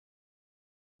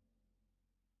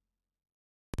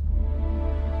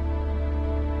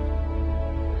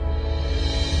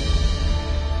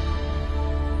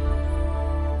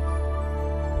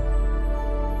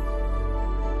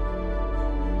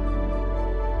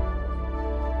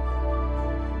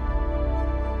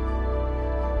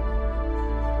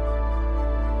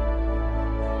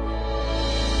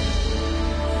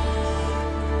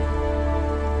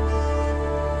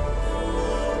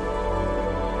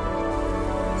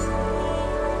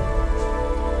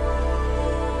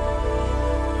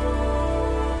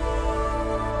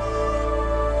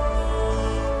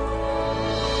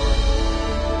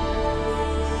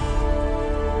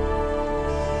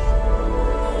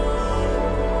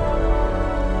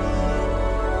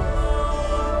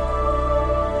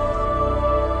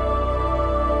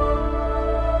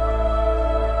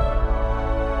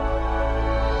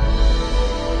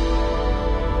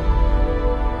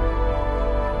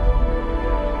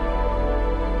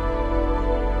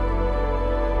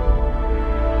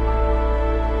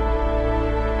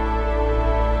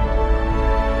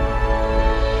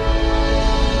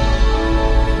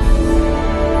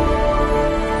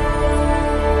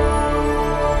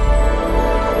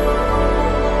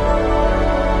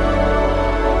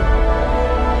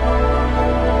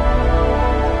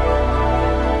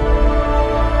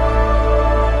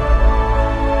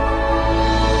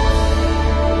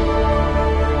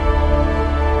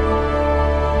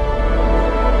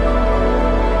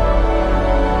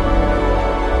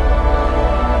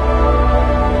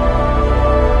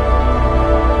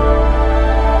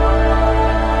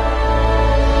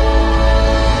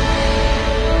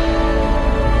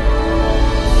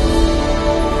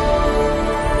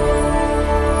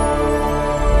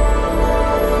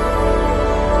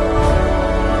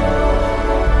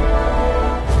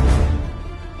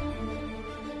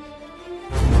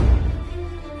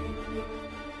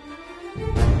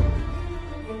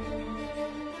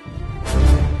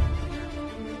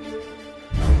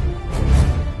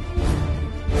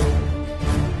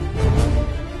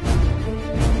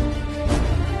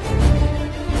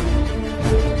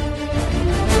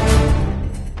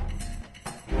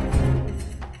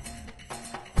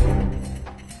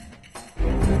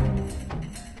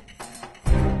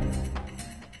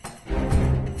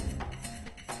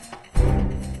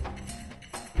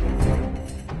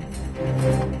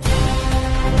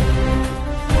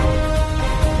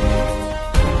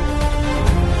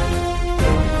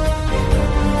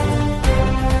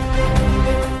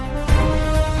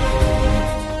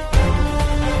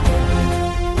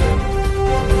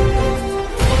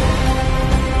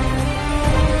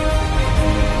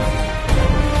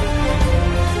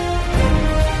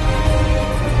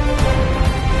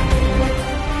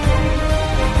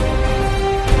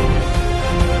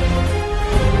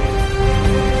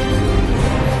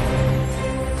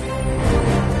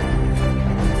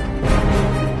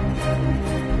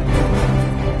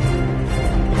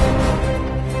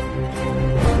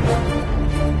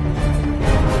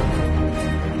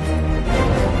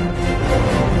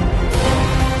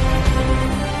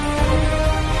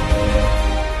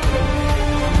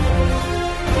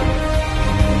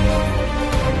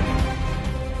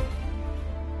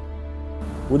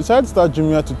decided to start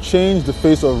Jumia to change the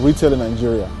face of retail in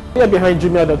Nigeria. The idea behind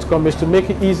Jumia.com is to make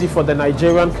it easy for the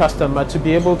Nigerian customer to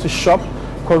be able to shop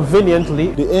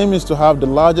conveniently. The aim is to have the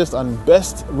largest and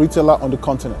best retailer on the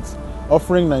continent,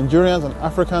 offering Nigerians and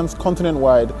Africans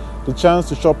continent-wide the chance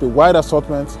to shop a wide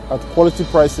assortment at quality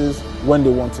prices when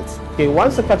they want it. Okay,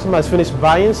 once the customer has finished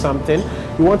buying something,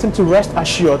 you want him to rest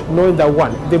assured knowing that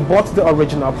one, they bought the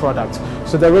original product.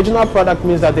 So the original product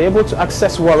means that they're able to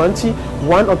access warranty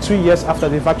 1 or 2 years after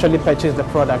they've actually purchased the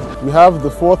product. We have the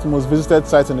 4th most visited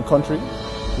site in the country.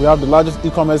 We have the largest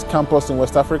e-commerce campus in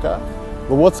West Africa.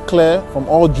 But what's clear from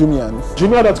all Jumians,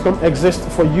 Jumia.com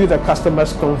exists for you, the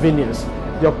customer's convenience.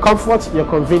 Your comfort, your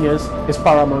convenience is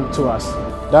paramount to us.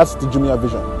 That's the Jumia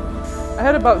vision. I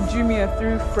heard about Jumia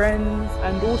through friends,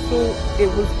 and also it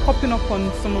was popping up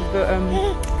on some of the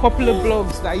popular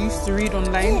blogs that I used to read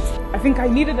online. I think I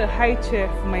needed a high chair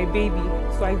for my baby,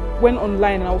 so I went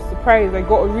online and I was surprised. I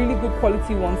got a really good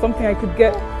quality one, something I could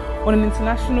get on an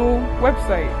international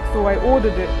website. So I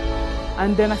ordered it,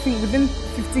 and then I think within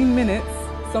 15 minutes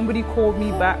somebody called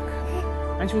me back,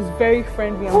 and she was very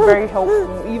friendly and very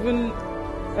helpful, even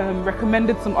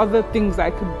recommended some other things that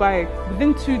I could buy.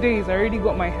 Within 2 days I already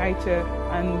got my high chair,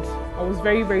 and I was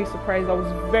very surprised. I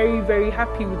was very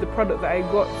happy with the product that I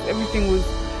got. Everything was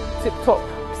tip top.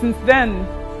 Since then,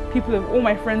 all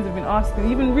my friends have been asking.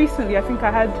 Even recently, I think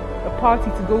I had a party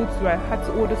to go to. I had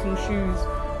to order some shoes,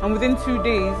 and within 2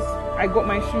 days I got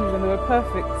my shoes and they were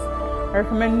perfect. I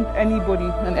recommend anybody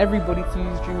and everybody to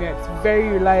use Jumia. It's very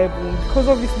reliable. Because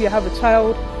obviously I have a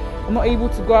child, I'm not able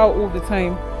to go out all the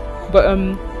time. But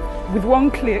with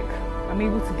one click, I'm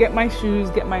able to get my shoes,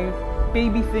 get my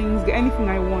baby things, get anything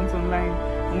I want online.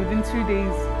 And within 2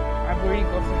 days, I've already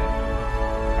gotten it.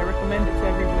 I recommend it to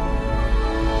everybody.